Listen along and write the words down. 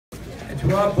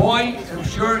To our boy, I'm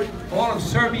sure all of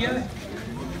Serbia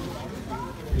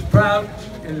is proud,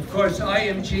 and of course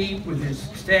IMG with his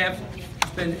staff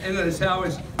spend endless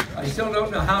hours. I still don't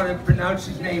know how to pronounce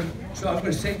his name, so I'm going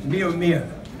to say Miomir.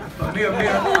 But Miomir,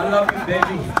 I love you,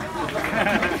 baby.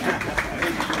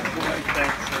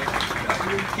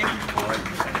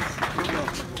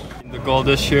 The goal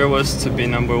this year was to be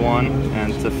 #1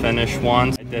 and to finish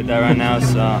one. I did that right now,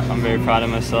 so I'm very proud of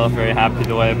myself, very happy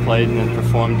the way I played and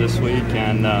performed this week,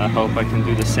 and hope I can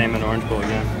do the same in Orange Bowl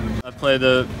again. I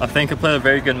think I played a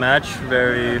very good match.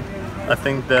 I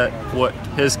think that what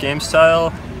his game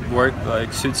style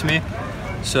suits me.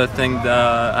 So I think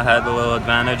that I had a little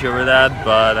advantage over that,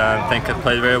 but I think I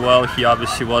played very well. He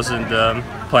obviously wasn't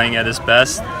playing at his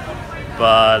best,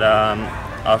 but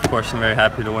of course I'm very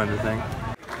happy to win the thing.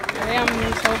 I am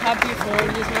so happy for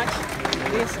this match.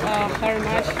 This hard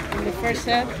match in the first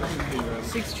set,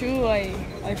 6-2.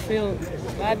 I feel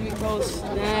bad because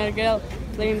the other girl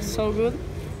playing so good,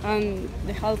 and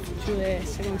the half to the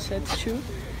second set too.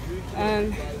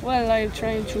 And well, I'm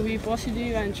trying to be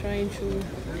positive and trying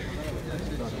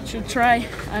to try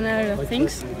another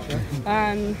things,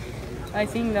 and I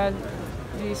think that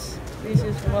this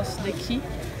was the key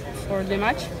for the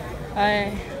match.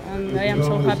 And I am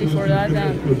so happy for that,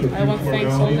 and I want to thank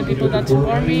all the people that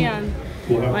support me, and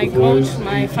my coach,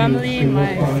 my family,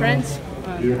 my friends.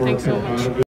 Thanks so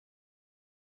much.